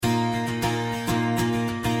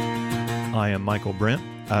I am Michael Brent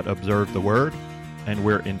at Observe the Word, and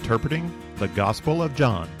we're interpreting the Gospel of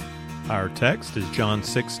John. Our text is John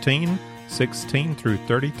 16:16 through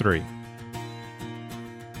 33.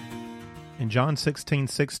 In John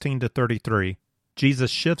 16:16 to 33, Jesus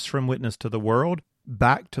shifts from witness to the world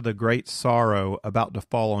back to the great sorrow about to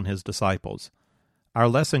fall on his disciples. Our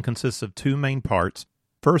lesson consists of two main parts.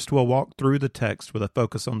 First, we'll walk through the text with a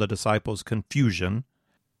focus on the disciples' confusion.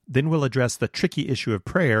 Then we'll address the tricky issue of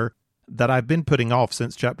prayer that I've been putting off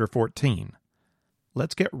since chapter 14.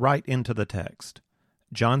 Let's get right into the text.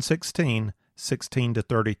 John 16:16 to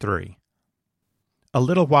 33. A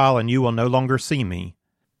little while and you will no longer see me,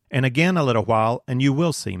 and again a little while and you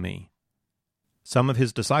will see me. Some of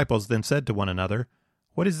his disciples then said to one another,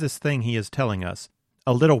 "What is this thing he is telling us?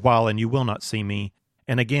 A little while and you will not see me,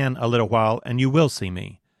 and again a little while and you will see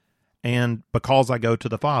me, and because I go to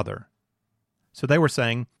the Father." So they were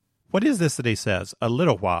saying, "What is this that he says, a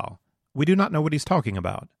little while? We do not know what he's talking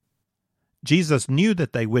about." Jesus knew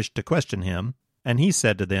that they wished to question him, and he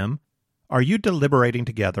said to them, "Are you deliberating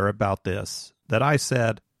together about this, that I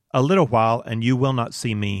said, a little while and you will not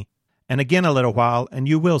see me, and again a little while and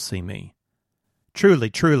you will see me? Truly,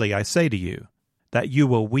 truly, I say to you, that you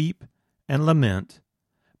will weep and lament,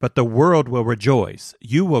 but the world will rejoice.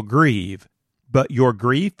 You will grieve, but your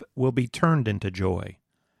grief will be turned into joy.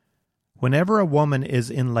 Whenever a woman is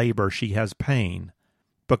in labor, she has pain,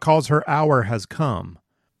 because her hour has come.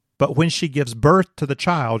 But when she gives birth to the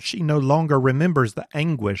child, she no longer remembers the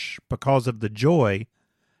anguish because of the joy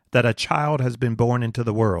that a child has been born into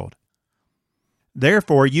the world.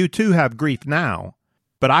 Therefore you too have grief now,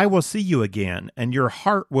 but I will see you again, and your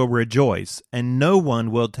heart will rejoice, and no one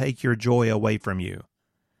will take your joy away from you.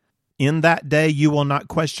 In that day you will not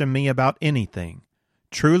question me about anything.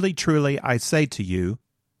 Truly, truly, I say to you,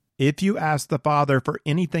 if you ask the Father for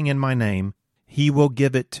anything in my name, he will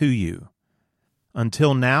give it to you.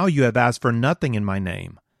 Until now you have asked for nothing in my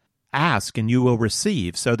name. Ask and you will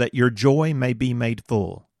receive, so that your joy may be made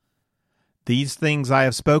full. These things I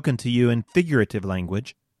have spoken to you in figurative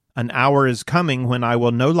language. An hour is coming when I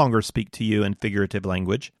will no longer speak to you in figurative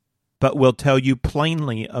language, but will tell you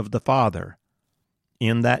plainly of the Father.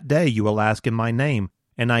 In that day you will ask in my name,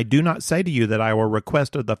 and I do not say to you that I will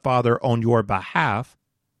request of the Father on your behalf,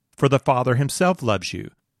 for the Father himself loves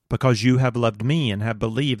you, because you have loved me and have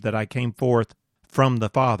believed that I came forth from the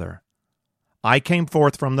Father. I came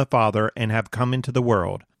forth from the Father and have come into the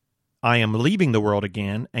world. I am leaving the world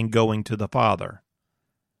again and going to the Father."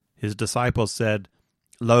 His disciples said,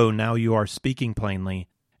 "Lo, now you are speaking plainly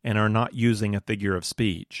and are not using a figure of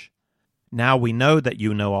speech. Now we know that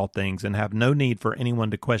you know all things and have no need for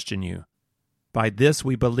anyone to question you. By this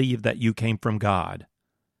we believe that you came from God."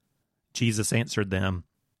 Jesus answered them,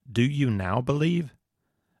 "Do you now believe?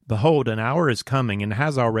 Behold, an hour is coming and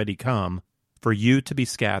has already come for you to be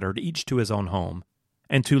scattered, each to his own home,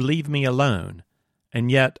 and to leave me alone.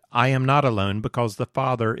 And yet I am not alone, because the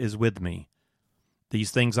Father is with me.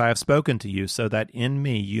 These things I have spoken to you, so that in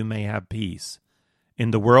me you may have peace.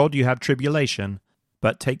 In the world you have tribulation,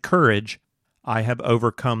 but take courage, I have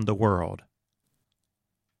overcome the world."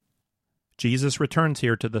 Jesus returns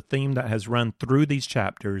here to the theme that has run through these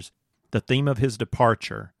chapters, the theme of his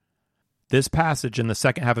departure. This passage in the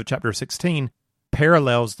second half of chapter 16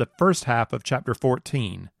 parallels the first half of chapter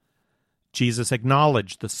 14. Jesus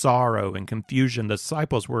acknowledged the sorrow and confusion the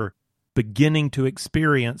disciples were beginning to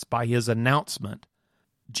experience by his announcement.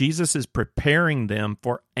 Jesus is preparing them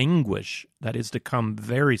for anguish that is to come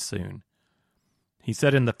very soon. He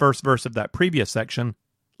said in the first verse of that previous section,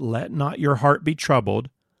 "Let not your heart be troubled.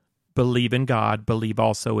 Believe in God, believe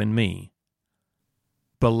also in me."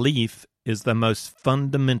 Belief is the most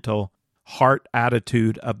fundamental heart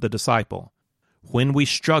attitude of the disciple. When we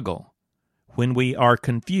struggle, when we are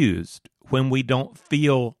confused, when we don't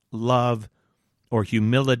feel love or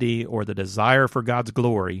humility or the desire for God's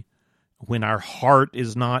glory, when our heart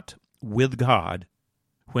is not with God,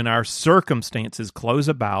 when our circumstances close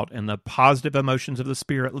about and the positive emotions of the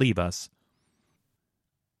Spirit leave us,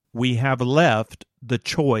 we have left the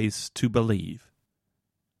choice to believe.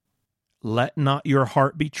 Let not your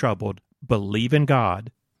heart be troubled. Believe in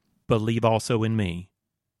God. Believe also in me.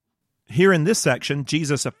 Here in this section,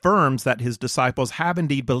 Jesus affirms that his disciples have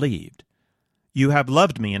indeed believed. You have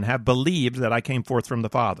loved me and have believed that I came forth from the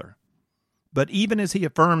Father. But even as he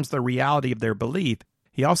affirms the reality of their belief,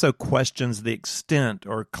 he also questions the extent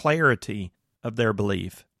or clarity of their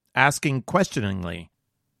belief, asking questioningly,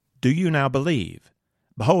 "Do you now believe?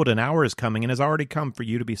 Behold, an hour is coming and has already come for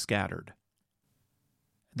you to be scattered."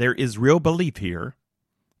 There is real belief here.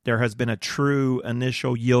 There has been a true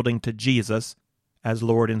initial yielding to Jesus as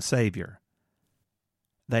Lord and Savior.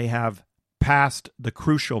 They have past the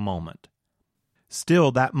crucial moment.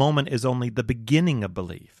 Still, that moment is only the beginning of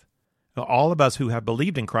belief. All of us who have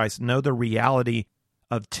believed in Christ know the reality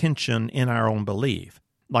of tension in our own belief.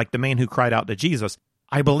 Like the man who cried out to Jesus,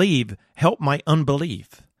 "I believe, help my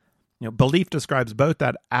unbelief." Belief describes both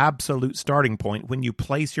that absolute starting point when you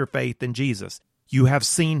place your faith in Jesus. You have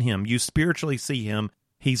seen him, you spiritually see him,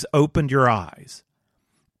 he's opened your eyes.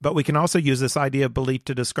 But we can also use this idea of belief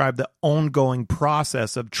to describe the ongoing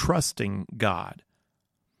process of trusting God.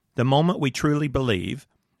 The moment we truly believe,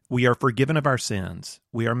 we are forgiven of our sins.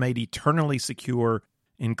 We are made eternally secure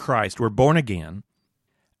in Christ. We're born again.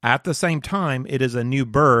 At the same time, it is a new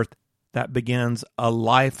birth that begins a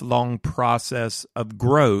lifelong process of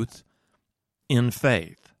growth in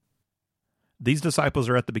faith. These disciples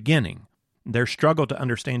are at the beginning. Their struggle to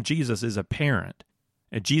understand Jesus is apparent.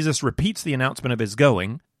 Jesus repeats the announcement of his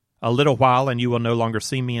going, "A little while and you will no longer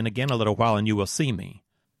see me, and again a little while and you will see me."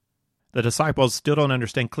 The disciples still don't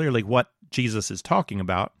understand clearly what Jesus is talking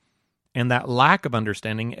about, and that lack of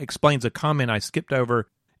understanding explains a comment I skipped over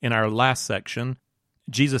in our last section.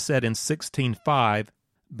 Jesus said in 16:5,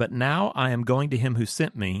 "But now I am going to him who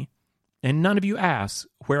sent me, and none of you ask,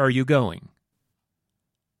 'Where are you going?'"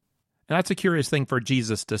 And that's a curious thing for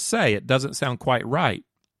Jesus to say. It doesn't sound quite right,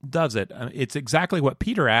 does it? It's exactly what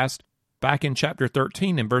Peter asked back in chapter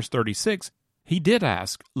 13 in verse 36. He did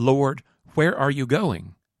ask, "Lord, where are you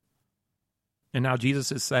going?" And now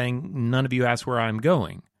Jesus is saying, "None of you ask where I'm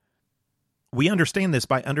going." We understand this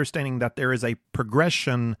by understanding that there is a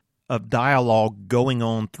progression of dialogue going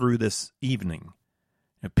on through this evening.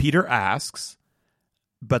 Peter asks,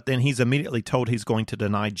 but then he's immediately told he's going to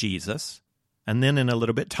deny Jesus. And then in a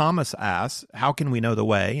little bit, Thomas asks, "How can we know the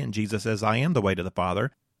way?" And Jesus says, "I am the way to the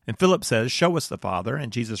Father." And Philip says, "Show us the Father."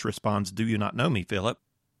 And Jesus responds, "Do you not know me, Philip?"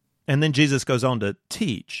 And then Jesus goes on to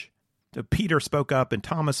teach. So Peter spoke up, and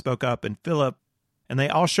Thomas spoke up, and Philip, and they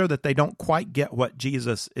all show that they don't quite get what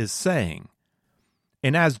Jesus is saying.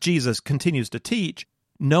 And as Jesus continues to teach,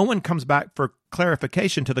 no one comes back for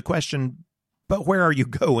clarification to the question, "But where are you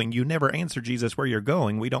going? You never answer, Jesus, where you're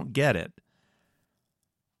going. We don't get it."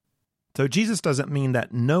 So Jesus doesn't mean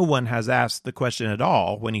that no one has asked the question at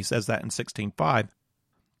all when he says that in 16:5.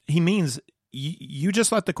 He means you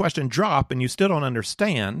just let the question drop and you still don't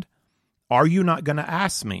understand. Are you not going to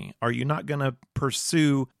ask me? Are you not going to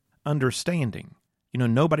pursue understanding?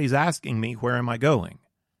 Nobody's asking me, "Where am I going?"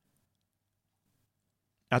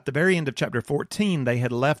 At the very end of chapter 14, they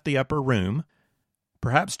had left the upper room.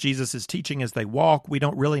 Perhaps Jesus is teaching as they walk. We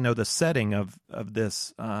don't really know the setting of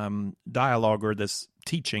this dialogue or this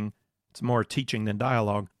teaching. It's more teaching than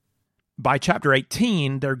dialogue. By chapter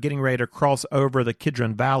 18, they're getting ready to cross over the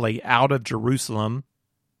Kidron Valley out of Jerusalem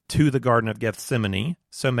to the Garden of Gethsemane.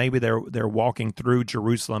 So maybe they're walking through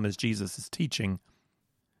Jerusalem as Jesus is teaching.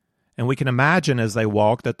 And we can imagine as they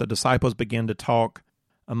walk that the disciples begin to talk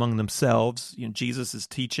among themselves. Jesus is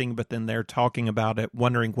teaching, but then they're talking about it,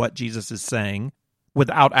 wondering what Jesus is saying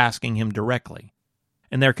without asking him directly.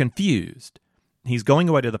 And they're confused. He's going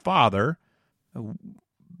away to the Father,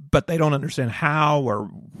 but they don't understand how or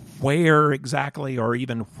where exactly or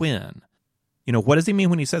even when. What does he mean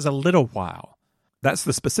when he says "a little while"? That's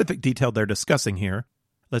the specific detail they're discussing here.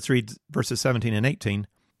 Let's read verses 17 and 18.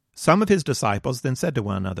 Some of his disciples then said to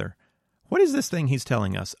one another, "What is this thing he's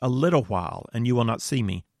telling us? 'A little while, and you will not see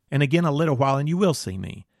me, and again a little while, and you will see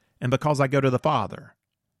me, and because I go to the Father.'"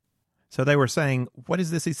 So they were saying, "What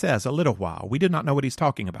is this he says? 'A little while'? We do not know what he's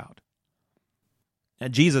talking about."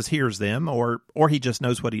 And Jesus hears them, or he just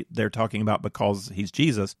knows what they're talking about because he's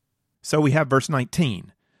Jesus. So we have verse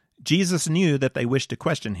 19. Jesus knew that they wished to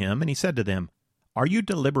question him, and he said to them, "Are you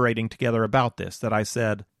deliberating together about this, that I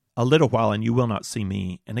said, 'A little while, and you will not see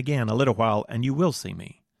me, and again a little while, and you will see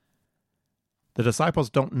me'?" The disciples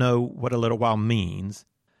don't know what "a little while" means.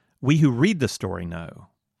 We who read the story know.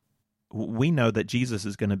 We know that Jesus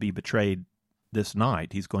is going to be betrayed this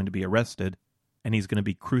night. He's going to be arrested, and he's going to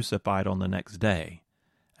be crucified on the next day.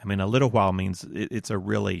 A little while means it's a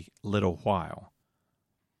really little while.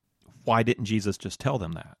 Why didn't Jesus just tell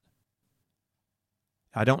them that?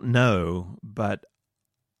 I don't know, but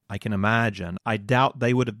I can imagine. I doubt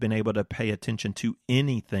they would have been able to pay attention to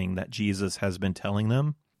anything that Jesus has been telling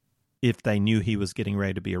them if they knew he was getting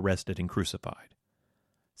ready to be arrested and crucified.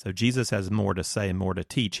 So Jesus has more to say and more to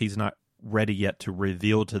teach. He's not ready yet to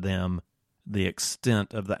reveal to them the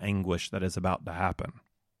extent of the anguish that is about to happen.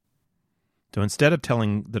 So instead of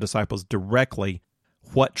telling the disciples directly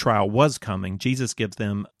what trial was coming, Jesus gives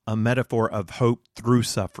them a metaphor of hope through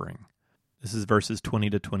suffering. This is verses 20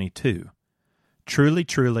 to 22. "Truly,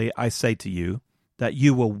 truly, I say to you, that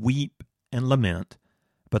you will weep and lament,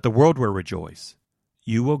 but the world will rejoice.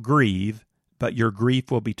 You will grieve, but your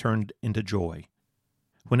grief will be turned into joy.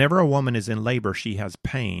 Whenever a woman is in labor, she has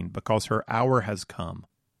pain because her hour has come.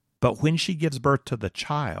 But when she gives birth to the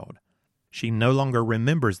child, she no longer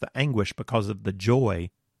remembers the anguish because of the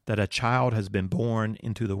joy that a child has been born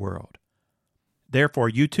into the world. Therefore,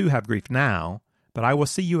 you too have grief now, but I will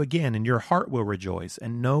see you again, and your heart will rejoice,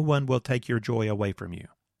 and no one will take your joy away from you.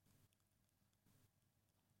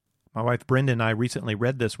 My wife Brenda and I recently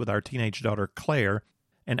read this with our teenage daughter Claire,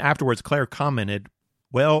 and afterwards Claire commented,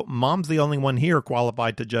 "Well, Mom's the only one here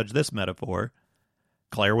qualified to judge this metaphor."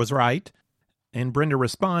 Claire was right, and Brenda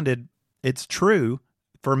responded, "It's true.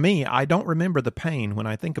 For me, I don't remember the pain when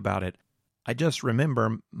I think about it. I just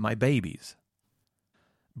remember my babies."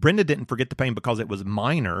 Brenda didn't forget the pain because it was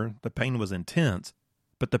minor. The pain was intense,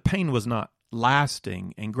 but the pain was not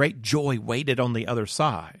lasting, and great joy waited on the other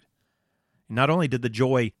side. Not only did the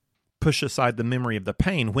joy push aside the memory of the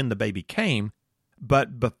pain when the baby came,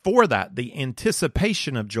 but before that, the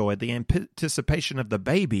anticipation of joy, the anticipation of the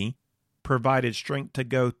baby, provided strength to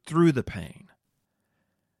go through the pain.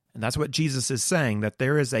 And that's what Jesus is saying, that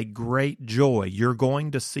there is a great joy. You're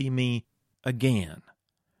going to see me again.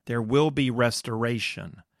 There will be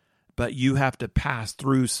restoration, but you have to pass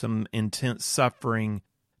through some intense suffering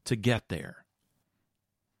to get there.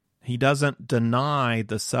 He doesn't deny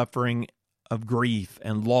the suffering of grief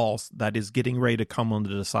and loss that is getting ready to come on the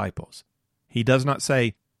disciples. He does not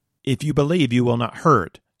say, if you believe, you will not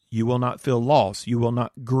hurt, you will not feel loss, you will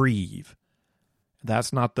not grieve.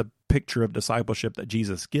 That's not the picture of discipleship that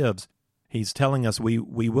Jesus gives. He's telling us we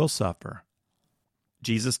will suffer.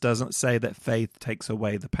 Jesus doesn't say that faith takes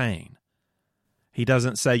away the pain. He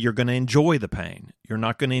doesn't say you're going to enjoy the pain. You're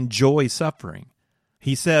not going to enjoy suffering.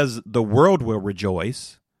 He says the world will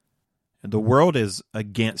rejoice. The world is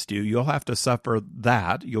against you. You'll have to suffer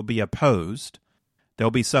that. You'll be opposed.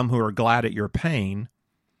 There'll be some who are glad at your pain,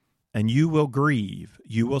 and you will grieve.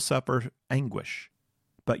 You will suffer anguish,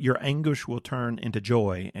 but your anguish will turn into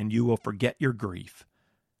joy, and you will forget your grief.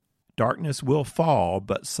 Darkness will fall,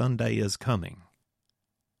 but Sunday is coming.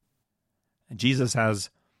 And Jesus has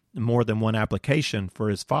more than one application for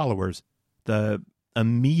his followers. The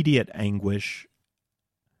immediate anguish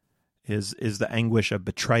is the anguish of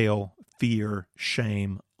betrayal, fear,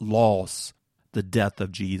 shame, loss, the death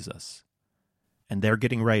of Jesus. And they're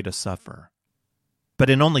getting ready to suffer. But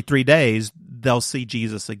in only 3 days, they'll see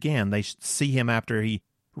Jesus again. They see him after he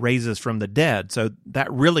raises from the dead. So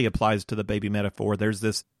that really applies to the baby metaphor. There's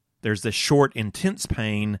this short, intense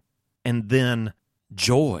pain, and then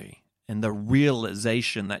joy and the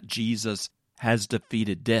realization that Jesus has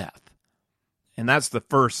defeated death. And that's the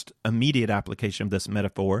first immediate application of this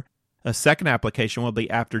metaphor. A second application will be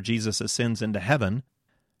after Jesus ascends into heaven.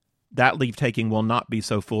 That leave-taking will not be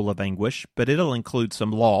so full of anguish, but it'll include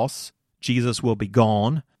some loss. Jesus will be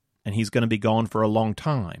gone, and he's going to be gone for a long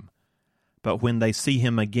time. But when they see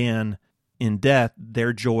him again in death,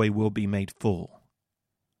 their joy will be made full.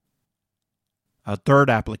 A third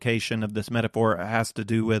application of this metaphor has to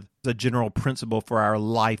do with a general principle for our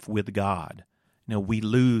life with God. We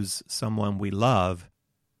lose someone we love.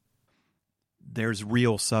 There's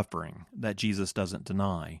real suffering that Jesus doesn't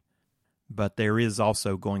deny. But there is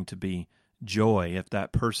also going to be joy. If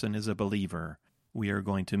that person is a believer, we are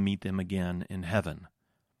going to meet them again in heaven.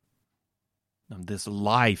 This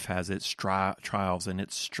life has its trials and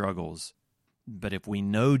its struggles. But if we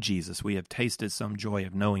know Jesus, we have tasted some joy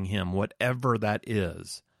of knowing him, whatever that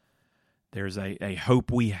is. There's a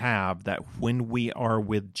hope we have that when we are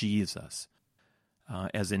with Jesus,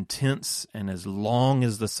 as intense and as long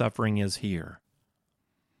as the suffering is here,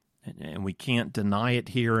 and we can't deny it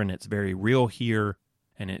here, and it's very real here,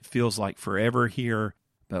 and it feels like forever here,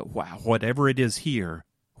 but wow, whatever it is here,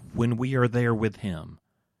 when we are there with him,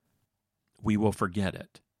 we will forget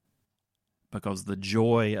it. Because the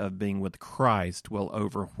joy of being with Christ will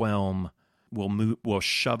overwhelm, will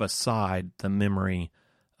shove aside the memory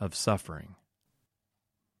of suffering.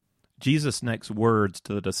 Jesus' next words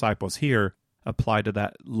to the disciples here apply to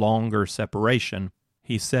that longer separation.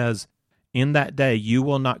 He says, "In that day you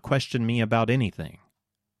will not question me about anything."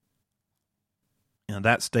 Now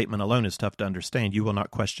that statement alone is tough to understand. You will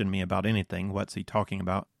not question me about anything. What's he talking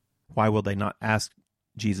about? Why will they not ask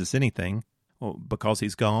Jesus anything? Well, because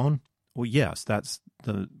he's gone? Well, yes, that's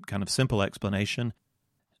the kind of simple explanation.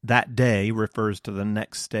 That day refers to the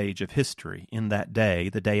next stage of history. In that day,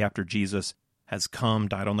 the day after Jesus has come,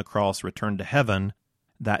 died on the cross, returned to heaven,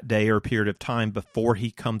 that day or period of time before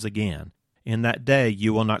he comes again. In that day,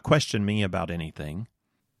 you will not question me about anything.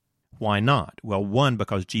 Why not? Well, one,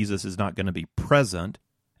 because Jesus is not going to be present,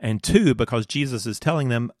 and two, because Jesus is telling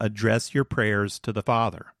them, address your prayers to the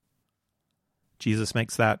Father. Jesus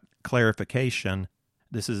makes that clarification.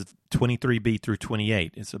 This is 23b through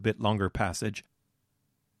 28. It's a bit longer passage.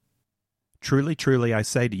 Truly, truly, I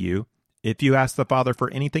say to you, if you ask the Father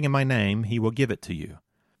for anything in my name, he will give it to you.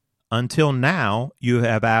 Until now, you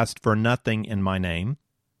have asked for nothing in my name.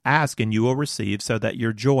 Ask, and you will receive, so that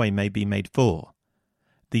your joy may be made full.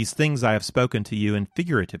 These things I have spoken to you in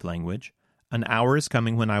figurative language. An hour is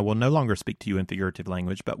coming when I will no longer speak to you in figurative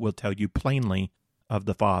language, but will tell you plainly of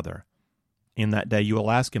the Father. In that day you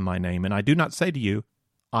will ask in my name, and I do not say to you,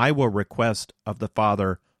 I will request of the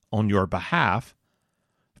Father on your behalf,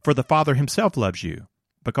 for the Father himself loves you,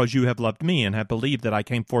 because you have loved me and have believed that I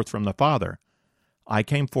came forth from the Father. I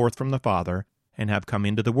came forth from the Father and have come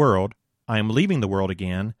into the world. I am leaving the world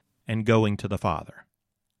again and going to the Father.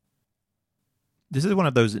 This is one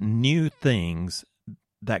of those new things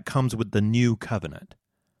that comes with the new covenant.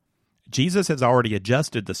 Jesus has already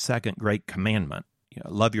adjusted the second great commandment,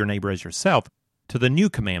 love your neighbor as yourself, to the new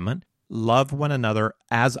commandment, love one another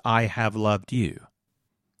as I have loved you.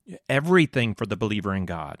 Everything for the believer in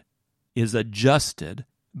God is adjusted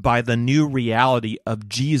by the new reality of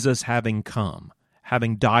Jesus having come,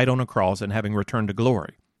 having died on a cross and having returned to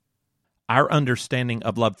glory. Our understanding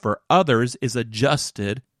of love for others is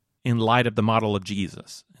adjusted in light of the model of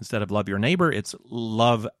Jesus. Instead of love your neighbor, it's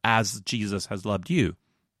love as Jesus has loved you.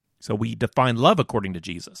 So we define love according to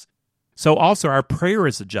Jesus. So also our prayer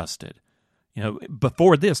is adjusted.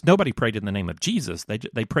 Before this, nobody prayed in the name of Jesus.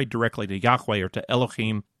 They prayed directly to Yahweh or to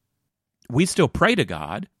Elohim. We still pray to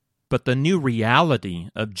God, but the new reality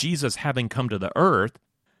of Jesus having come to the earth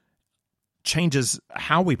changes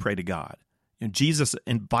how we pray to God. Jesus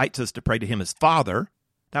invites us to pray to him as Father.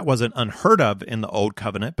 That wasn't unheard of in the Old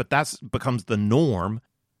Covenant, but that becomes the norm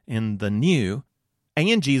in the New.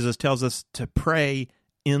 And Jesus tells us to pray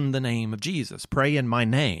in the name of Jesus. Pray in my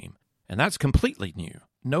name. And that's completely new.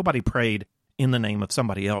 Nobody prayed in the name of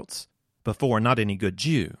somebody else before, not any good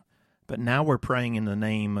Jew. But now we're praying in the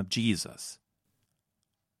name of Jesus.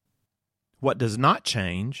 What does not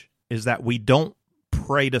change is that we don't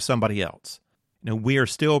pray to somebody else. We are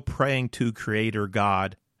still praying to Creator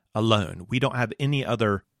God alone. We don't have any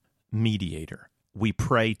other mediator. We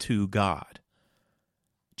pray to God.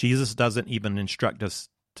 Jesus doesn't even instruct us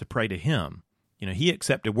to pray to him. He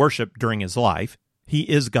accepted worship during his life. He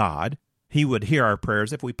is God. He would hear our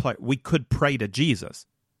prayers if we could pray to Jesus.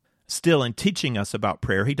 Still, in teaching us about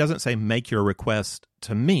prayer, he doesn't say, make your request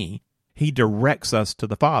to me. He directs us to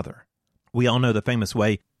the Father. We all know the famous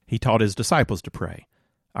way he taught his disciples to pray.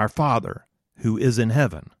 Our Father, who is in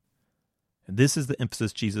heaven. This is the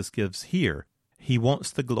emphasis Jesus gives here. He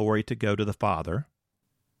wants the glory to go to the Father.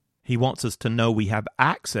 He wants us to know we have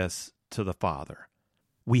access to the Father.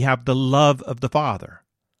 We have the love of the Father.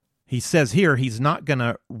 He says here he's not going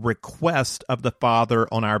to request of the Father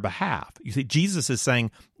on our behalf. You see, Jesus is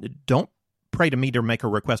saying, don't pray to me to make a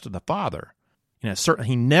request of the Father. Certainly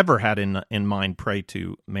he never had in mind pray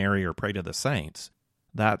to Mary or pray to the saints.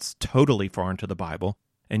 That's totally foreign to the Bible.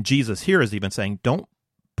 And Jesus here is even saying, don't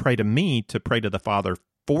pray to me to pray to the Father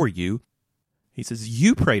for you. He says,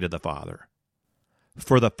 you pray to the Father.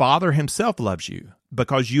 For the Father himself loves you,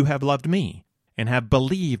 because you have loved me, and have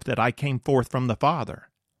believed that I came forth from the Father.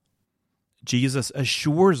 Jesus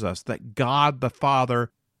assures us that God the Father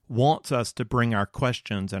wants us to bring our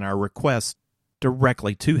questions and our requests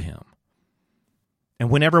directly to him. And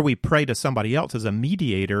whenever we pray to somebody else as a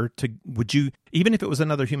mediator, even if it was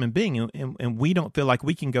another human being, and we don't feel like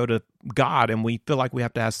we can go to God, and we feel like we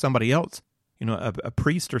have to ask somebody else, a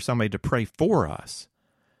priest or somebody to pray for us,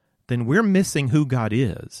 then we're missing who God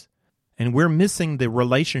is. And we're missing the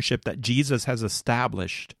relationship that Jesus has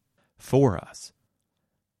established for us.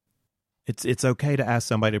 It's okay to ask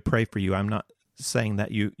somebody to pray for you. I'm not saying that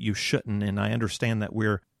you shouldn't, and I understand that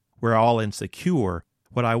we're all insecure.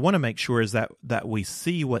 What I want to make sure is that we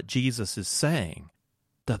see what Jesus is saying.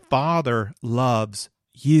 The Father loves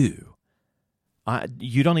you.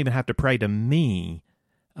 You don't even have to pray to me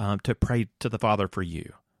to pray to the Father for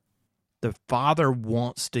you. The Father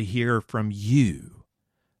wants to hear from you,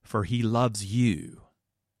 for he loves you.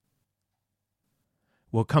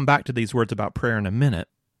 We'll come back to these words about prayer in a minute.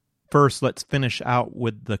 First, let's finish out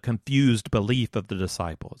with the confused belief of the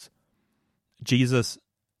disciples. Jesus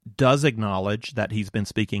does acknowledge that he's been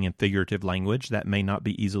speaking in figurative language that may not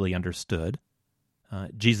be easily understood.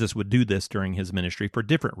 Jesus would do this during his ministry for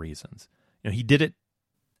different reasons. He did it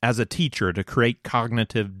as a teacher to create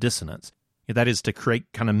cognitive dissonance. That is, to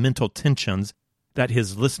create kind of mental tensions that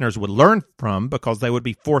his listeners would learn from because they would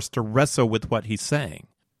be forced to wrestle with what he's saying.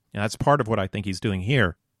 That's part of what I think he's doing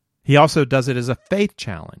here. He also does it as a faith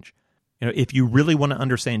challenge. If you really want to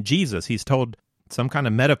understand Jesus, he's told some kind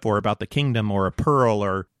of metaphor about the kingdom or a pearl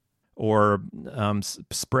or or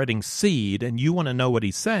spreading seed, and you want to know what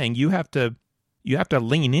he's saying, you have to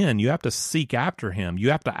lean in. You have to seek after him. You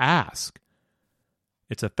have to ask.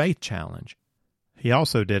 It's a faith challenge. He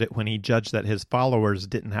also did it when he judged that his followers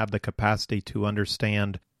didn't have the capacity to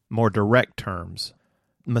understand more direct terms.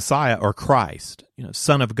 Messiah or Christ,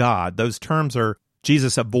 Son of God, those terms are,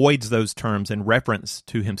 Jesus avoids those terms in reference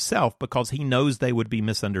to himself because he knows they would be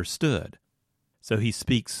misunderstood. So he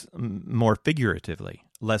speaks more figuratively,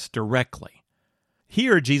 less directly.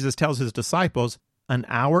 Here, Jesus tells his disciples, "An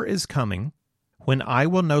hour is coming when I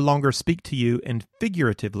will no longer speak to you in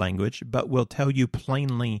figurative language, but will tell you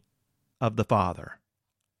plainly of the Father."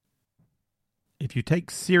 If you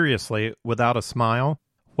take seriously, without a smile,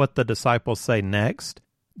 what the disciples say next,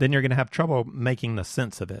 then you're going to have trouble making the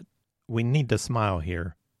sense of it. We need to smile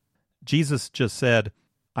here. Jesus just said,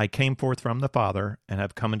 "I came forth from the Father and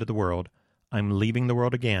have come into the world. I'm leaving the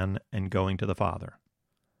world again and going to the Father."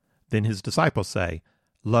 Then his disciples say,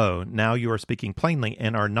 "Lo, now you are speaking plainly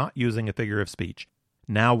and are not using a figure of speech.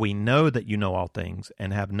 Now we know that you know all things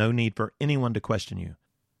and have no need for anyone to question you.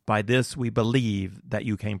 By this we believe that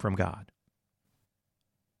you came from God."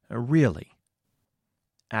 Really?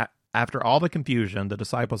 After all the confusion the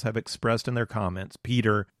disciples have expressed in their comments,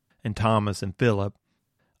 Peter and Thomas and Philip,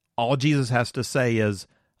 all Jesus has to say is,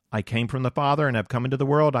 "I came from the Father and have come into the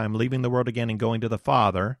world. I am leaving the world again and going to the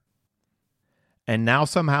Father." And now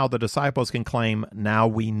somehow the disciples can claim, "Now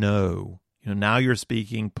we know. Now you're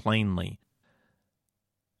speaking plainly."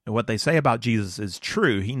 And what they say about Jesus is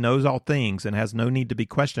true. He knows all things and has no need to be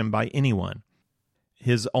questioned by anyone.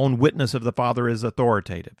 His own witness of the Father is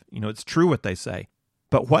authoritative. It's true what they say.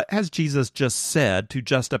 But what has Jesus just said to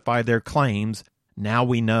justify their claims, "Now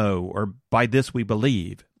we know," or "By this we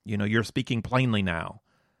believe"? You're speaking plainly now.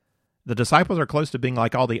 The disciples are close to being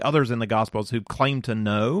like all the others in the Gospels who claim to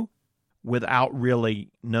know without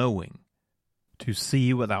really knowing, to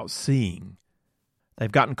see without seeing.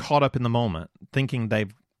 They've gotten caught up in the moment, thinking they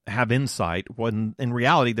have insight, when in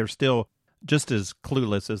reality they're still just as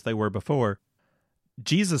clueless as they were before.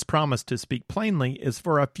 Jesus' promise to speak plainly is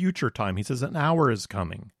for a future time. He says an hour is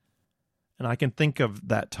coming. And I can think of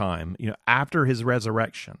that time, after his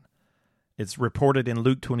resurrection. It's reported in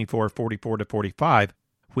Luke 24:44-45,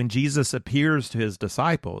 when Jesus appears to his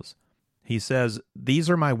disciples. He says, "These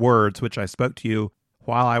are my words which I spoke to you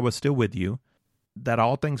while I was still with you, that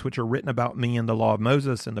all things which are written about me in the law of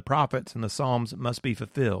Moses and the prophets and the Psalms must be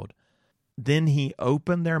fulfilled." Then he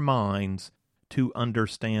opened their minds to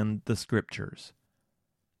understand the Scriptures.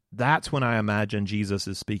 That's when I imagine Jesus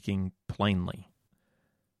is speaking plainly.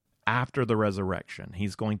 After the resurrection,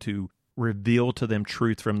 he's going to reveal to them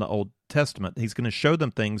truth from the Old Testament. He's going to show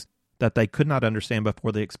them things that they could not understand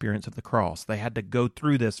before the experience of the cross. They had to go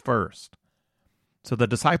through this first. So the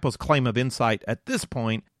disciples' claim of insight at this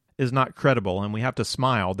point is not credible, and we have to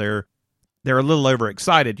smile. They're a little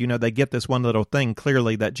overexcited. They get this one little thing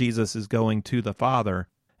clearly that Jesus is going to the Father,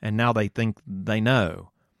 and now they think they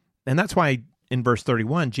know. And that's why in verse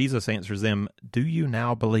 31, Jesus answers them, "Do you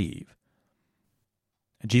now believe?"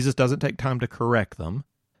 Jesus doesn't take time to correct them.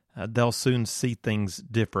 They'll soon see things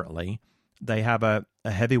differently. They have a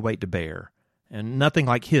heavy weight to bear, and nothing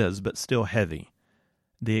like his, but still heavy.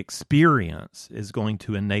 The experience is going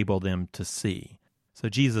to enable them to see. So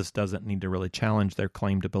Jesus doesn't need to really challenge their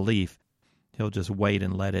claim to belief. He'll just wait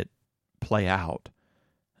and let it play out.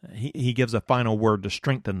 He gives a final word to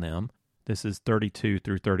strengthen them. This is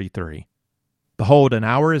 32-33. "Behold, an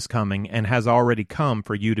hour is coming, and has already come,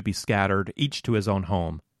 for you to be scattered, each to his own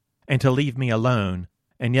home, and to leave me alone.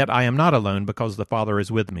 And yet I am not alone, because the Father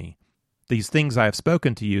is with me. These things I have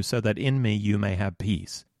spoken to you, so that in me you may have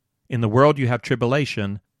peace. In the world you have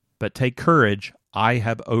tribulation, but take courage, I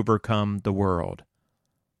have overcome the world."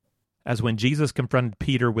 As when Jesus confronted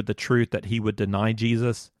Peter with the truth that he would deny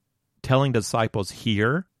Jesus, telling the disciples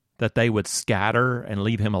here that they would scatter and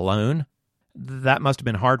leave him alone, that must have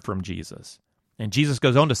been hard for Jesus. And Jesus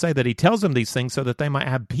goes on to say that he tells them these things so that they might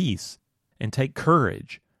have peace and take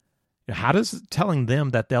courage. How does telling them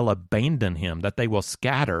that they'll abandon him, that they will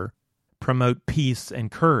scatter, promote peace and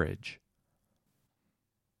courage?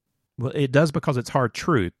 Well, it does because it's hard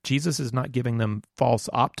truth. Jesus is not giving them false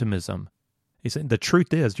optimism. He's saying the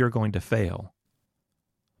truth is you're going to fail.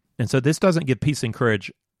 And so this doesn't give peace and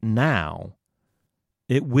courage now.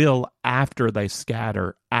 It will after they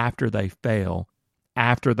scatter, after they fail,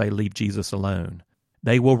 after they leave Jesus alone.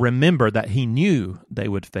 They will remember that he knew they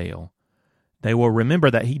would fail. They will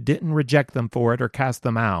remember that he didn't reject them for it or cast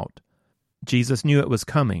them out. Jesus knew it was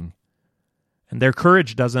coming. And their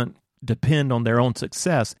courage doesn't depend on their own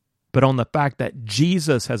success, but on the fact that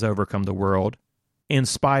Jesus has overcome the world in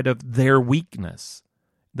spite of their weakness,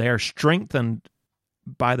 They are strengthened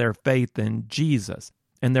by their faith in Jesus,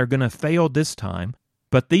 and they're going to fail this time,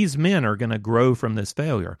 but these men are going to grow from this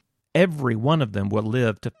failure. Every one of them will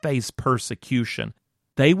live to face persecution.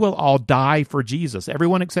 They will all die for Jesus.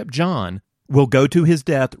 Everyone except John will go to his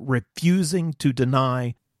death refusing to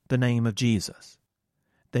deny the name of Jesus.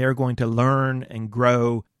 They are going to learn and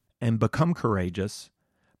grow and become courageous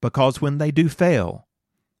because when they do fail,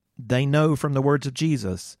 they know from the words of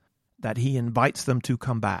Jesus that he invites them to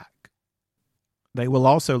come back. They will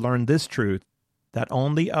also learn this truth, that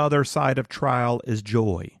on the other side of trial is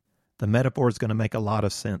joy. The metaphor is going to make a lot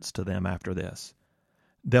of sense to them after this.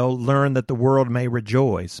 They'll learn that the world may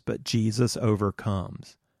rejoice, but Jesus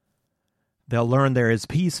overcomes. They'll learn there is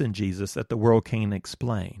peace in Jesus that the world can't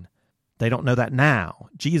explain. They don't know that now.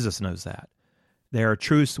 Jesus knows that. There are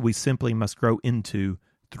truths we simply must grow into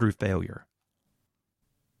through failure.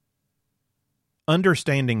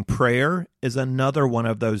 Understanding prayer is another one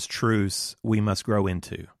of those truths we must grow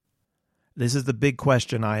into. This is the big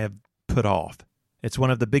question I have put off. It's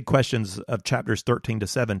one of the big questions of chapters 13 to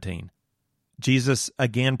 17. Jesus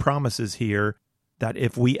again promises here that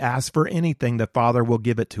if we ask for anything, the Father will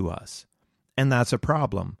give it to us. And that's a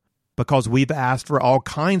problem, because we've asked for all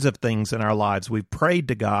kinds of things in our lives. We've prayed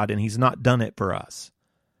to God, and he's not done it for us.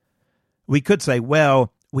 We could say,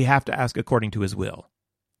 well, we have to ask according to his will.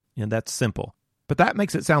 And that's simple. But that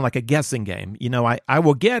makes it sound like a guessing game. I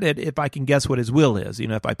will get it if I can guess what his will is.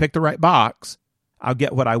 If I pick the right box, I'll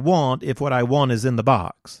get what I want if what I want is in the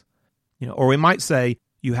box. Or we might say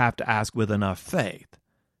you have to ask with enough faith.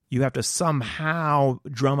 You have to somehow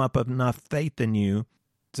drum up enough faith in you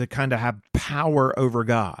to kind of have power over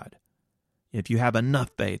God. If you have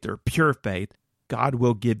enough faith or pure faith, God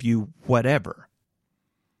will give you whatever.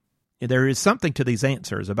 There is something to these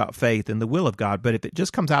answers about faith and the will of God, but if it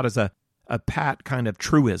just comes out as a pat kind of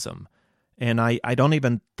truism, and I don't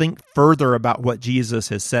even think further about what Jesus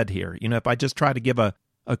has said here. If I just try to give a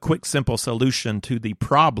quick, simple solution to the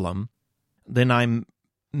problem, then I'm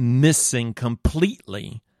missing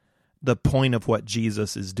completely the point of what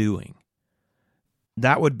Jesus is doing.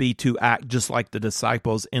 That would be to act just like the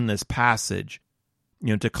disciples in this passage,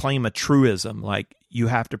 to claim a truism, like you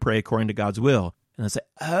have to pray according to God's will. And I say,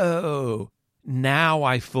 oh, now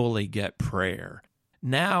I fully get prayer.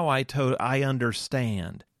 Now I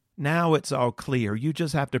understand. Now it's all clear. You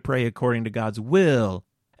just have to pray according to God's will,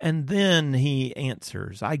 and then he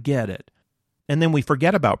answers. I get it. And then we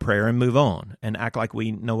forget about prayer and move on and act like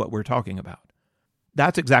we know what we're talking about.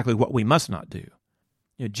 That's exactly what we must not do.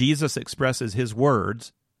 Jesus expresses his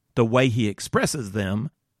words the way he expresses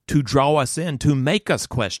them to draw us in, to make us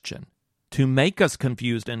question, to make us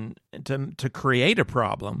confused, and to create a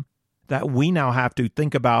problem that we now have to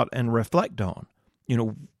think about and reflect on.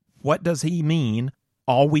 What does he mean?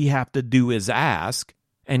 All we have to do is ask,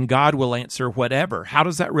 and God will answer whatever. How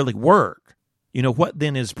does that really work? What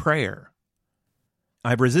then is prayer?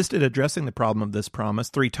 I've resisted addressing the problem of this promise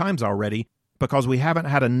 3 times already because we haven't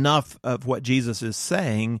had enough of what Jesus is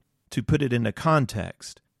saying to put it into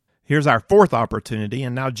context. Here's our 4th opportunity,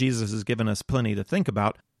 and now Jesus has given us plenty to think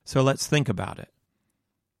about, so let's think about it.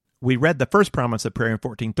 We read the first promise of prayer in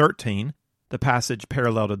 14:13, the passage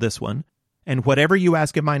parallel to this one, and whatever you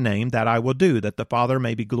ask in my name, that I will do, that the Father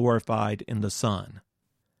may be glorified in the Son.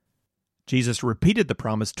 Jesus repeated the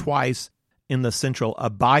promise twice in the central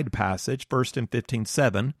abide passage, first in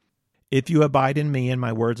 15:7, if you abide in me and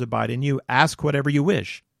my words abide in you, ask whatever you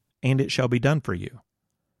wish, and it shall be done for you.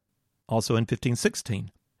 Also in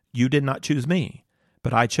 15:16, you did not choose me,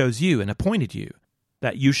 but I chose you and appointed you,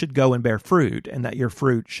 that you should go and bear fruit, and that your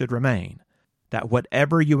fruit should remain, that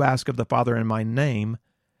whatever you ask of the Father in my name,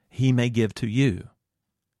 he may give to you.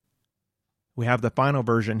 We have the final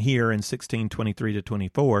version here in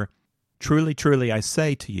 16:23-24. Truly, truly, I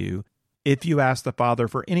say to you, if you ask the Father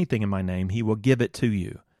for anything in my name, he will give it to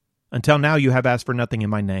you. Until now you have asked for nothing in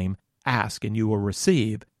my name. Ask, and you will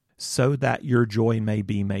receive, so that your joy may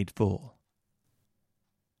be made full.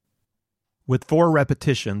 With 4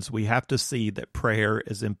 repetitions, we have to see that prayer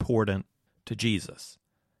is important to Jesus.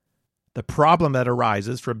 The problem that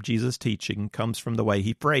arises from Jesus' teaching comes from the way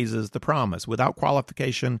he phrases the promise. Without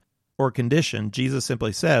qualification or condition, Jesus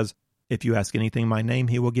simply says, if you ask anything in my name,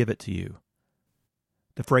 he will give it to you.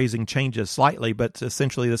 The phrasing changes slightly, but it's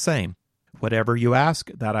essentially the same. Whatever you ask,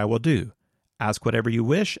 that I will do. Ask whatever you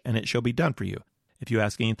wish, and it shall be done for you. If you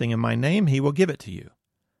ask anything in my name, he will give it to you.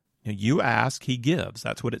 You ask, he gives.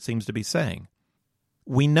 That's what it seems to be saying.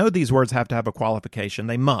 We know these words have to have a qualification.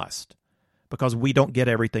 They must, because we don't get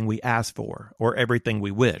everything we ask for or everything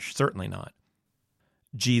we wish. Certainly not.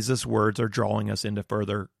 Jesus' words are drawing us into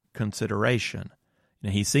further consideration.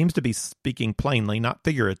 He seems to be speaking plainly, not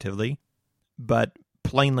figuratively, but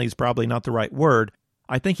plainly is probably not the right word.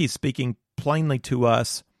 I think he's speaking plainly to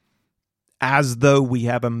us as though we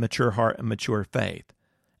have a mature heart and mature faith,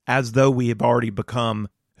 as though we have already become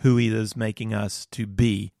who he is making us to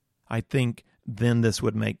be. I think then this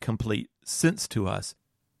would make complete sense to us.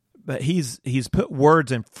 But he's put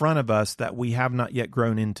words in front of us that we have not yet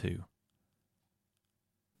grown into.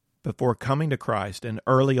 Before coming to Christ and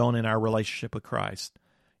early on in our relationship with Christ,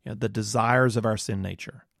 the desires of our sin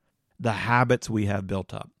nature, the habits we have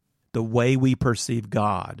built up, the way we perceive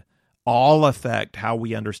God, all affect how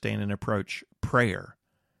we understand and approach prayer.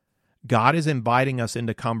 God is inviting us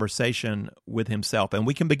into conversation with himself, and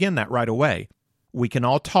we can begin that right away. We can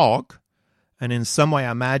all talk, and in some way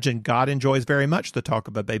I imagine God enjoys very much the talk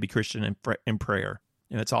of a baby Christian in prayer.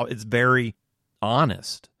 It's very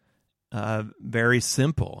honest, very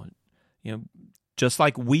simple. Just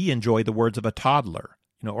like we enjoy the words of a toddler,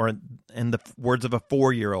 or the words of a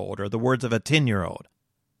 4-year-old or the words of a 10-year-old.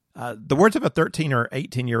 The words of a 13 or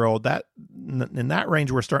 18-year-old, that in that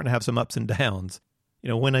range, we're starting to have some ups and downs.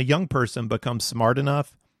 When a young person becomes smart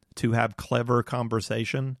enough to have clever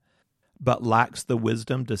conversation, but lacks the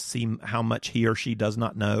wisdom to see how much he or she does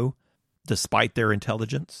not know, despite their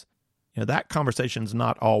intelligence, that conversation's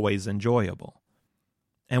not always enjoyable.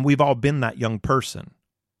 And we've all been that young person.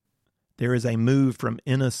 There is a move from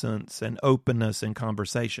innocence and openness in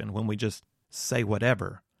conversation when we just say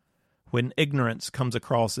whatever. When ignorance comes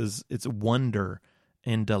across as its wonder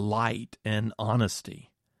and delight and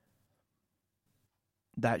honesty.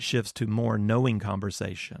 That shifts to more knowing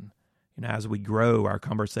conversation. As we grow, our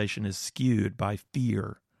conversation is skewed by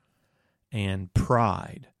fear and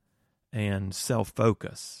pride and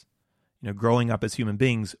self-focus. Growing up as human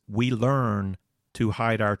beings, we learn to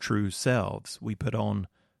hide our true selves. We put on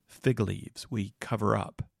fig leaves. We cover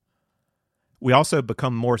up. We also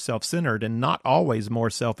become more self-centered and not always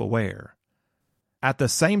more self-aware. At the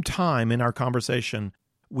same time, in our conversation,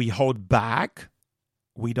 we hold back.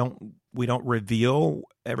 We don't reveal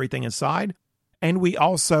everything inside. And we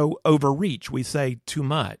also overreach. We say too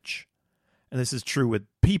much. And this is true with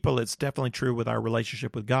people. It's definitely true with our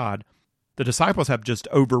relationship with God. The disciples have just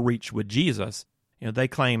overreached with Jesus. They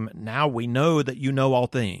claim, now we know that you know all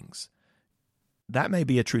things. That may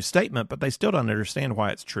be a true statement, but they still don't understand why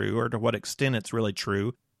it's true or to what extent it's really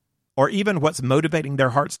true, or even what's motivating their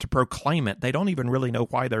hearts to proclaim it. They don't even really know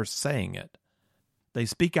why they're saying it. They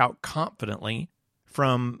speak out confidently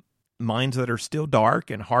from minds that are still dark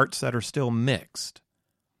and hearts that are still mixed.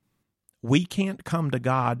 We can't come to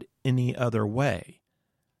God any other way.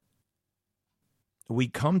 We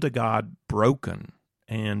come to God broken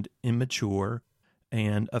and immature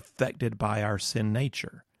and affected by our sin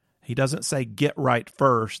nature. He doesn't say, get right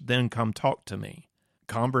first, then come talk to me.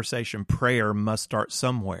 Conversation, prayer must start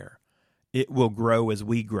somewhere. It will grow as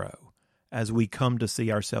we grow, as we come to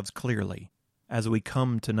see ourselves clearly, as we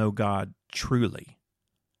come to know God truly.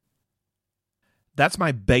 That's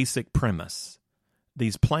my basic premise.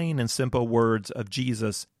 These plain and simple words of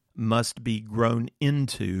Jesus must be grown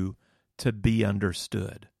into to be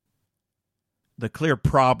understood. The clear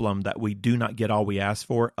problem that we do not get all we ask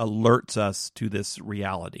for alerts us to this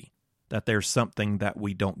reality, that there's something that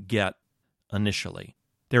we don't get initially.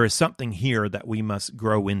 There is something here that we must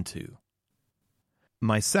grow into.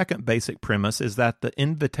 My second basic premise is that the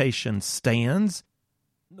invitation stands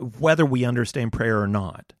whether we understand prayer or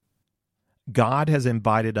not. God has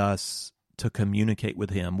invited us to communicate with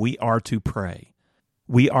him. We are to pray.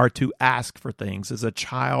 We are to ask for things as a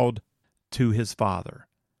child to his Father.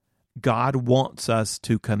 God wants us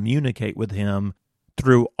to communicate with him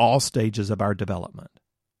through all stages of our development.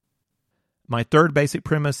 My third basic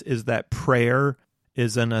premise is that prayer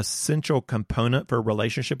is an essential component for a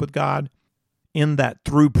relationship with God, in that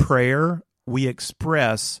through prayer we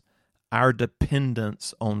express our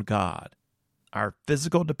dependence on God, our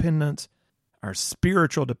physical dependence, our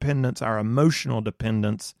spiritual dependence, our emotional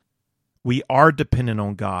dependence. We are dependent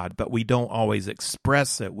on God, but we don't always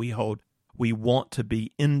express it. We want to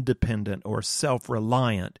be independent or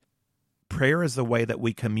self-reliant. Prayer is the way that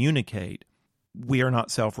we communicate. We are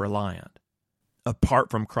not self-reliant. Apart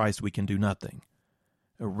from Christ, we can do nothing.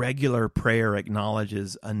 A regular prayer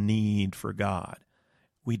acknowledges a need for God.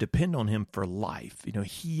 We depend on him for life.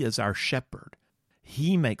 He is our shepherd.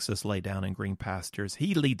 He makes us lay down in green pastures.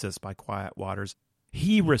 He leads us by quiet waters.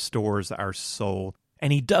 He restores our soul,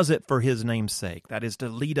 and he does it for his name's sake. That is to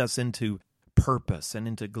lead us into purpose and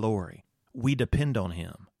into glory. We depend on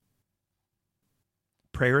him.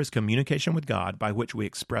 Prayer is communication with God by which we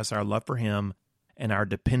express our love for him and our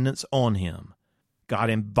dependence on him. God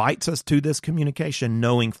invites us to this communication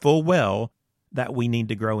knowing full well that we need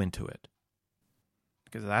to grow into it.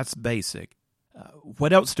 Because that's basic.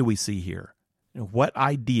 What else do we see here? What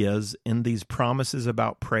ideas in these promises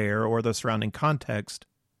about prayer or the surrounding context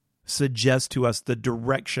suggest to us the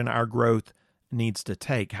direction our growth needs to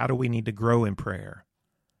take? How do we need to grow in prayer?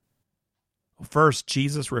 First,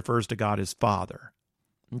 Jesus refers to God as Father.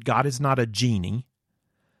 God is not a genie.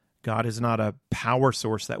 God is not a power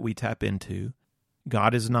source that we tap into.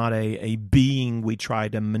 God is not a being we try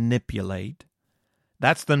to manipulate.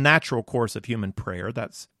 That's the natural course of human prayer.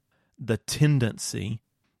 That's the tendency,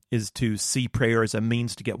 is to see prayer as a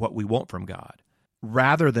means to get what we want from God,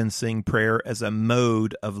 rather than seeing prayer as a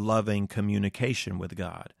mode of loving communication with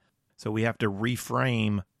God. So we have to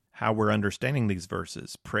reframe how we're understanding these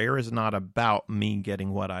verses. Prayer is not about me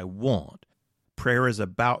getting what I want. Prayer is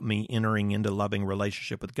about me entering into loving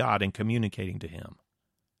relationship with God and communicating to Him.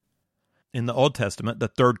 In the Old Testament, the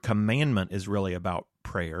third commandment is really about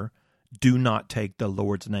prayer. Do not take the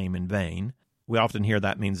Lord's name in vain. We often hear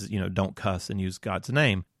that means, don't cuss and use God's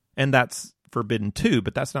name. And that's forbidden too,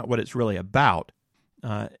 but that's not what it's really about.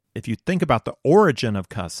 If you think about the origin of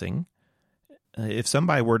cussing, if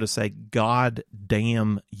somebody were to say, God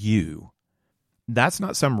damn you, that's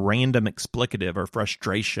not some random explicative or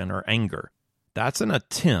frustration or anger. That's an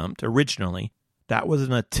attempt, originally, that was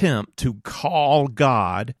an attempt to call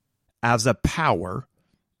God as a power.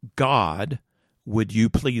 God, would you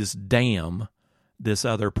please damn this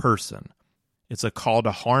other person? It's a call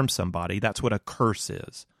to harm somebody. That's what a curse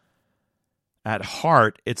is. At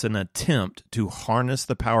heart, it's an attempt to harness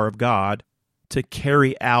the power of God to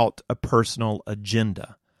carry out a personal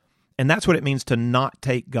agenda. And that's what it means to not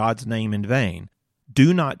take God's name in vain.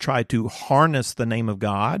 Do not try to harness the name of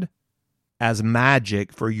God as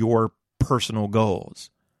magic for your personal goals.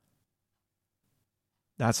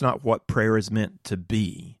 That's not what prayer is meant to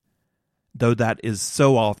be, though that is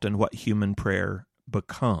so often what human prayer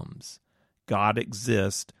becomes. God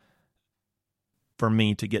exists for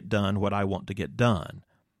me to get done what I want to get done.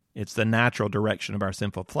 It's the natural direction of our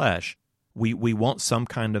sinful flesh. We want some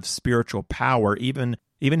kind of spiritual power, even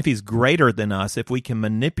if He's greater than us. If we can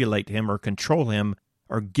manipulate Him or control Him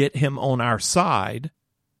or get Him on our side,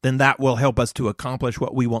 then that will help us to accomplish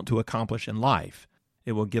what we want to accomplish in life.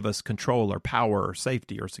 It will give us control or power or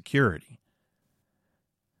safety or security.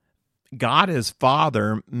 God as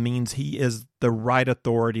Father means He is the right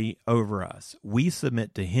authority over us. We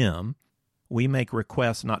submit to Him. We make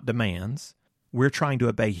requests, not demands. We're trying to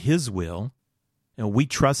obey His will, and we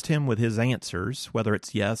trust Him with His answers, whether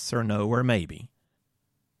it's yes or no or maybe.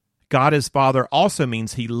 God as Father also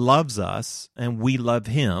means He loves us, and we love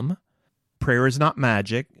Him. Prayer is not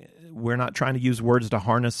magic. We're not trying to use words to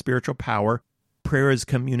harness spiritual power. Prayer is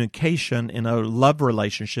communication in a love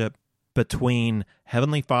relationship between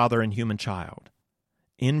Heavenly Father and human child.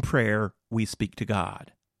 In prayer, we speak to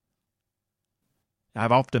God.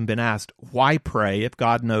 I've often been asked, why pray if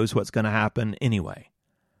God knows what's going to happen anyway?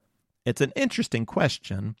 It's an interesting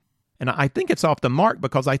question, and I think it's off the mark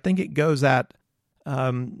because I think it goes at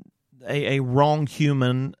a wrong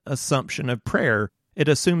human assumption of prayer. It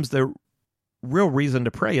assumes the real reason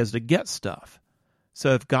to pray is to get stuff.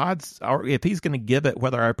 So if He's going to give it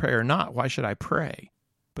whether I pray or not, why should I pray?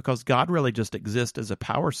 Because God really just exists as a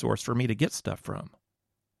power source for me to get stuff from.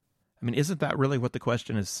 I mean, isn't that really what the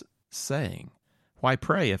question is saying? Why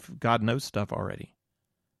pray if God knows stuff already?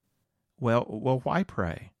 Well, why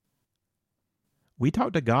pray? We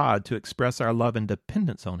talk to God to express our love and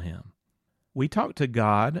dependence on Him. We talk to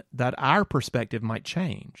God that our perspective might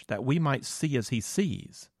change, that we might see as He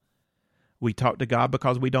sees. We talk to God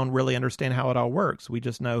because we don't really understand how it all works. We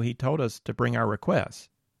just know He told us to bring our requests.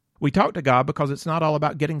 We talk to God because it's not all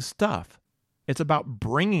about getting stuff. It's about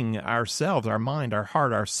bringing ourselves, our mind, our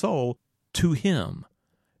heart, our soul to Him.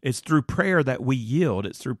 It's through prayer that we yield.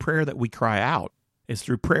 It's through prayer that we cry out. It's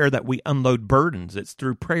through prayer that we unload burdens. It's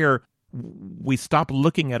through prayer we stop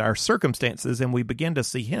looking at our circumstances and we begin to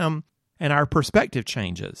see Him, and our perspective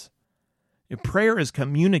changes. Prayer is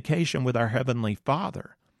communication with our Heavenly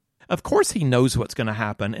Father. Of course He knows what's going to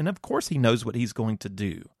happen, and of course He knows what He's going to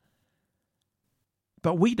do.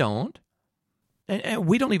 But we don't. And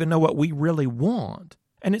we don't even know what we really want.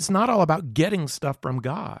 And it's not all about getting stuff from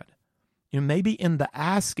God. Maybe in the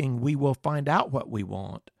asking we will find out what we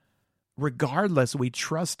want. Regardless, we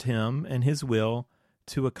trust Him and His will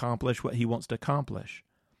to accomplish what He wants to accomplish.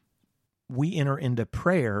 We enter into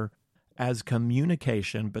prayer as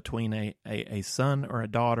communication between a son or a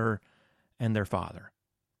daughter and their father.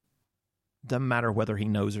 Doesn't matter whether he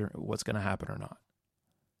knows what's going to happen or not.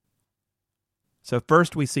 So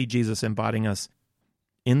first we see Jesus inviting us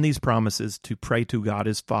in these promises to pray to God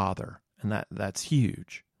as Father, and that's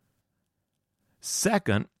huge.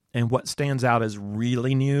 Second, and what stands out as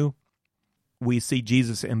really new, we see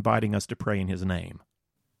Jesus inviting us to pray in his name.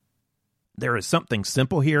 There is something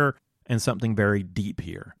simple here and something very deep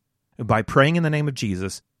here. By praying in the name of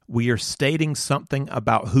Jesus, we are stating something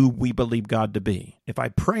about who we believe God to be. If I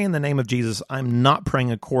pray in the name of Jesus, I'm not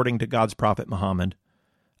praying according to God's prophet Muhammad.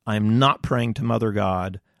 I'm not praying to Mother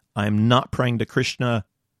God. I'm not praying to Krishna.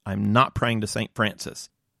 I'm not praying to St. Francis.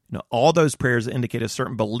 All those prayers indicate a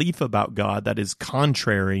certain belief about God that is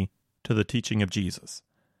contrary to the teaching of Jesus.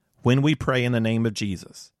 When we pray in the name of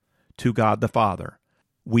Jesus to God the Father,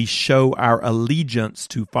 we show our allegiance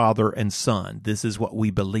to Father and Son. This is what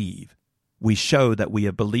we believe. We show that we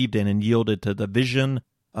have believed in and yielded to the vision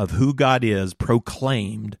of who God is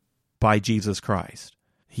proclaimed by Jesus Christ.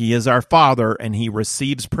 He is our Father, and he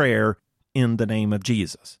receives prayer in the name of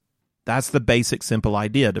Jesus. That's the basic, simple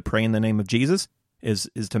idea. To pray in the name of Jesus is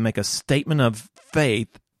to make a statement of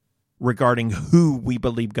faith regarding who we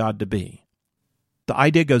believe God to be. The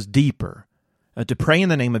idea goes deeper. To pray in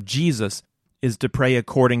the name of Jesus is to pray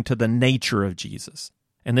according to the nature of Jesus.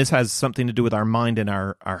 And this has something to do with our mind and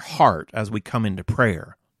our heart as we come into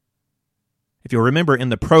prayer. If you'll remember in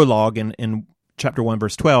the prologue in chapter 1,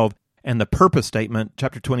 verse 12, and the purpose statement,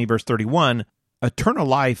 chapter 20, verse 31, eternal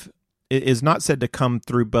life is not said to come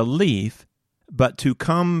through belief, but to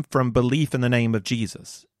come from belief in the name of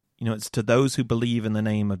Jesus. It's to those who believe in the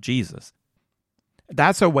name of Jesus.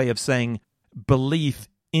 That's a way of saying belief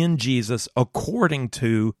in Jesus according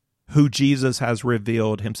to who Jesus has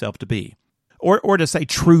revealed himself to be. Or to say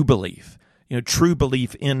true belief, true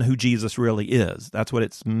belief in who Jesus really is. That's what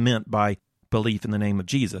it's meant by belief in the name of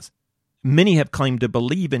Jesus. Many have claimed to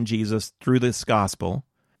believe in Jesus through this gospel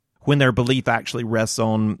when their belief actually rests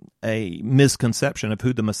on a misconception of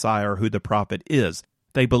who the Messiah or who the prophet is.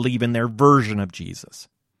 They believe in their version of Jesus.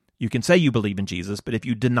 You can say you believe in Jesus, but if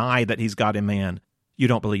you deny that he's God and man, you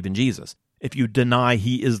don't believe in Jesus. If you deny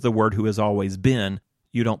he is the Word who has always been,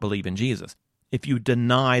 you don't believe in Jesus. If you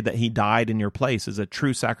deny that he died in your place as a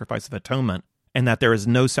true sacrifice of atonement and that there is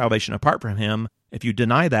no salvation apart from him, if you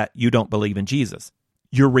deny that, you don't believe in Jesus.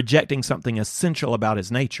 You're rejecting something essential about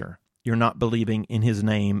his nature. You're not believing in his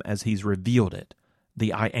name as he's revealed it,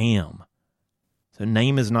 the I am. So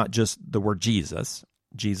name is not just the word Jesus.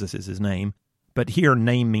 Jesus is his name. But here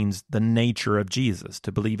name means the nature of Jesus.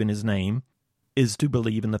 To believe in his name is to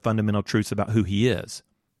believe in the fundamental truths about who he is.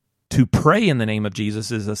 To pray in the name of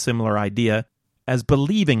Jesus is a similar idea as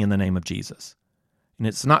believing in the name of Jesus. And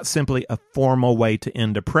it's not simply a formal way to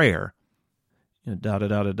end a prayer. In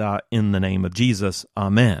the name of Jesus,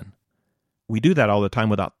 amen. We do that all the time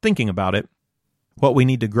without thinking about it. What we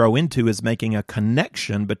need to grow into is making a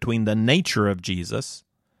connection between the nature of Jesus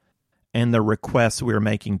and the requests we're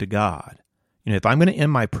making to God. If I'm going to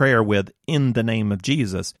end my prayer with, in the name of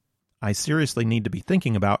Jesus, I seriously need to be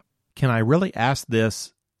thinking about, can I really ask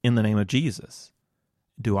this in the name of Jesus?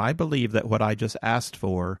 Do I believe that what I just asked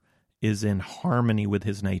for is in harmony with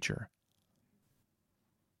his nature?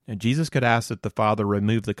 And Jesus could ask that the Father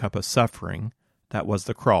remove the cup of suffering. That was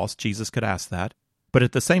the cross. Jesus could ask that. But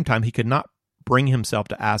at the same time, he could not bring himself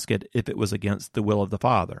to ask it if it was against the will of the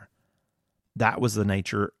Father. That was the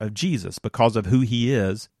nature of Jesus. Because of who he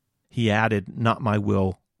is, he added, not my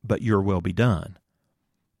will, but your will be done.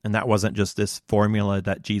 And that wasn't just this formula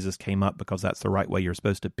that Jesus came up because that's the right way you're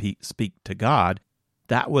supposed to speak to God.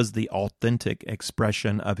 That was the authentic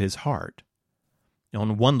expression of his heart.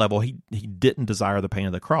 On one level, he didn't desire the pain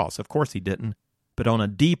of the cross. Of course he didn't. But on a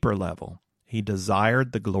deeper level, he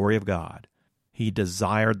desired the glory of God. He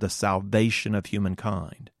desired the salvation of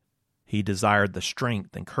humankind. He desired the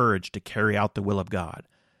strength and courage to carry out the will of God.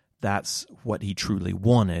 That's what he truly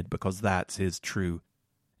wanted because that's his true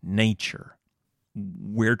nature.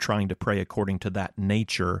 We're trying to pray according to that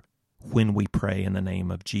nature when we pray in the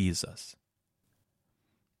name of Jesus.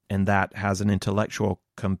 And that has an intellectual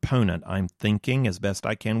component. I'm thinking as best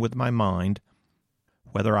I can with my mind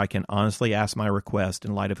whether I can honestly ask my request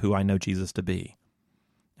in light of who I know Jesus to be.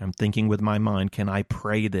 I'm thinking with my mind, can I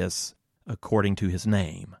pray this according to his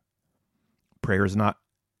name? Prayer is not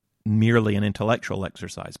merely an intellectual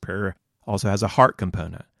exercise. Prayer also has a heart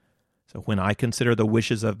component. So when I consider the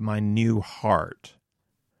wishes of my new heart,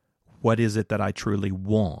 what is it that I truly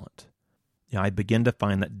want? I begin to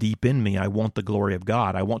find that deep in me, I want the glory of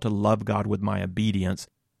God. I want to love God with my obedience.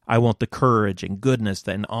 I want the courage and goodness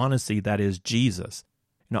and honesty that is Jesus.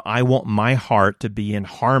 I want my heart to be in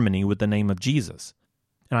harmony with the name of Jesus.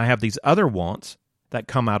 And I have these other wants that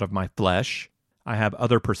come out of my flesh. I have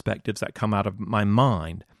other perspectives that come out of my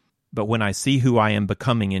mind. But when I see who I am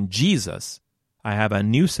becoming in Jesus, I have a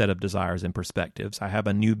new set of desires and perspectives. I have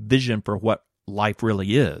a new vision for what life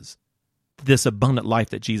really is. this abundant life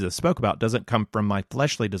that Jesus spoke about doesn't come from my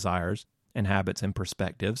fleshly desires and habits and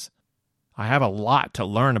perspectives. I have a lot to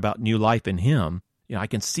learn about new life in him. I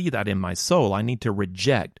can see that in my soul. I need to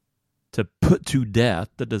reject, to put to death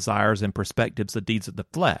the desires and perspectives, the deeds of the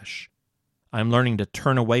flesh. I'm learning to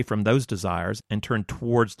turn away from those desires and turn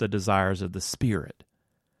towards the desires of the Spirit.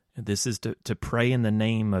 And this is to pray in the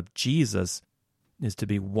name of Jesus, is to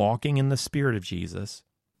be walking in the Spirit of Jesus,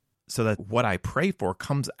 so that what I pray for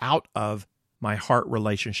comes out of my heart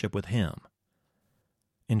relationship with him.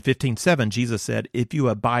 In 15:7, Jesus said, "If you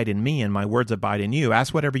abide in me and my words abide in you,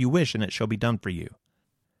 ask whatever you wish and it shall be done for you."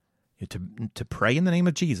 To pray in the name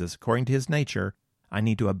of Jesus, according to his nature, I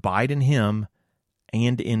need to abide in him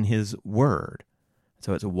and in his word.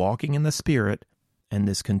 So it's walking in the Spirit and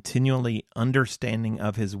this continually understanding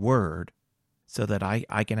of his word, so that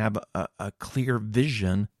I can have a clear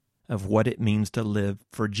vision of what it means to live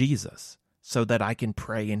for Jesus, so that I can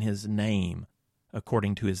pray in his name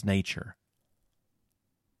according to his nature.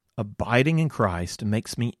 Abiding in Christ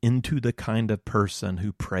makes me into the kind of person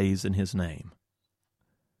who prays in his name.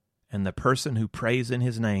 And the person who prays in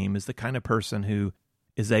his name is the kind of person who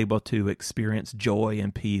is able to experience joy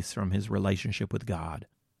and peace from his relationship with God.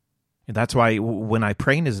 And that's why when I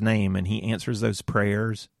pray in his name and he answers those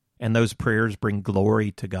prayers, and those prayers bring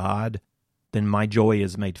glory to God, then my joy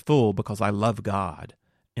is made full because I love God.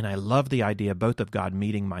 And I love the idea both of God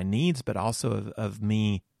meeting my needs, but also of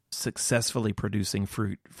me successfully producing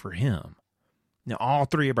fruit for him. Now, all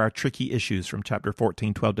three of our tricky issues from chapter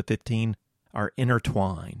 14, 12 to 15 are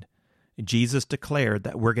intertwined. Jesus declared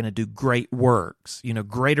that we're going to do great works,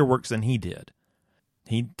 greater works than he did.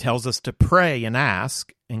 He tells us to pray and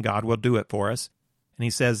ask, and God will do it for us. And he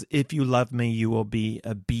says, if you love me, you will be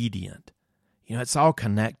obedient. It's all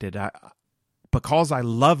connected. Because I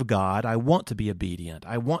love God, I want to be obedient.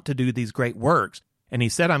 I want to do these great works. And he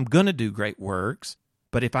said, I'm going to do great works,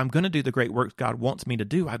 but if I'm going to do the great works God wants me to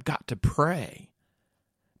do, I've got to pray.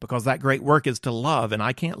 Because that great work is to love, and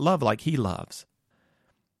I can't love like he loves.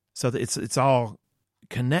 So it's all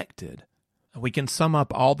connected. We can sum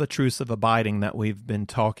up all the truths of abiding that we've been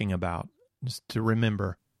talking about, just to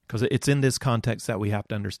remember, because it's in this context that we have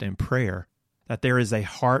to understand prayer, that there is a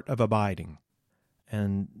heart of abiding,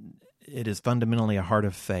 and it is fundamentally a heart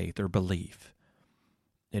of faith or belief.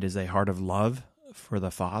 It is a heart of love for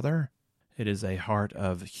the Father. It is a heart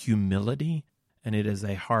of humility, and it is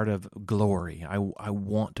a heart of glory. I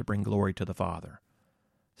want to bring glory to the Father.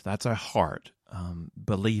 So that's a heart.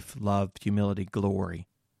 Belief, love, humility, glory.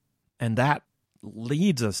 And that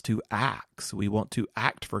leads us to acts. We want to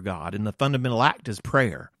act for God, and the fundamental act is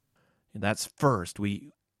prayer. And that's first.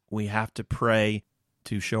 We have to pray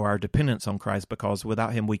to show our dependence on Christ, because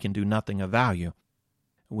without him we can do nothing of value.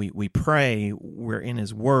 We pray, we're in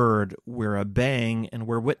his word, we're obeying, and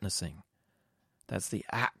we're witnessing. That's the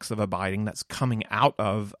acts of abiding that's coming out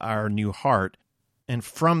of our new heart. And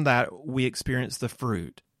from that, we experience the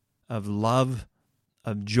fruit of love,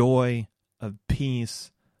 of joy, of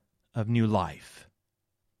peace, of new life.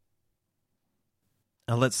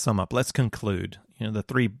 Now let's sum up. Let's conclude. The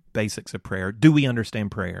three basics of prayer. Do we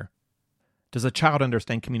understand prayer? Does a child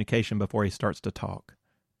understand communication before he starts to talk?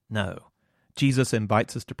 No. Jesus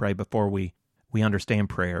invites us to pray before we understand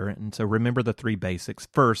prayer. And so remember the three basics.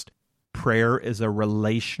 First, prayer is a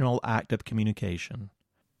relational act of communication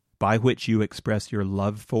by which you express your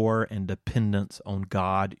love for and dependence on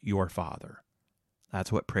God, your Father.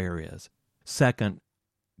 That's what prayer is. Second,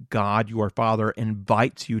 God, your Father,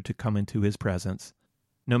 invites you to come into his presence.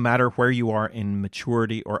 No matter where you are in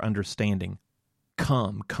maturity or understanding,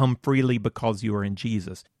 come freely because you are in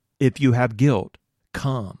Jesus. If you have guilt,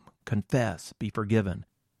 come, confess, be forgiven.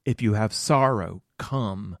 If you have sorrow,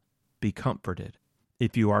 come, be comforted.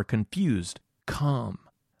 If you are confused, come,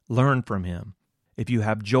 learn from him. If you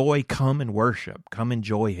have joy, come and worship, come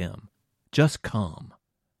enjoy him. Just come.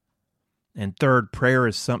 And third, prayer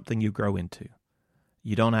is something you grow into.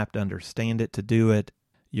 You don't have to understand it to do it.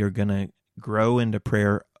 You're going to grow into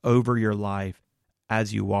prayer over your life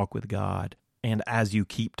as you walk with God and as you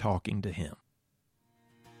keep talking to him.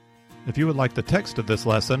 If you would like the text of this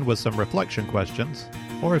lesson with some reflection questions,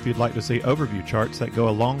 or if you'd like to see overview charts that go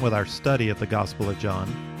along with our study of the Gospel of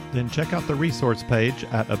John, then check out the resource page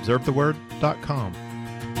at observetheword.com.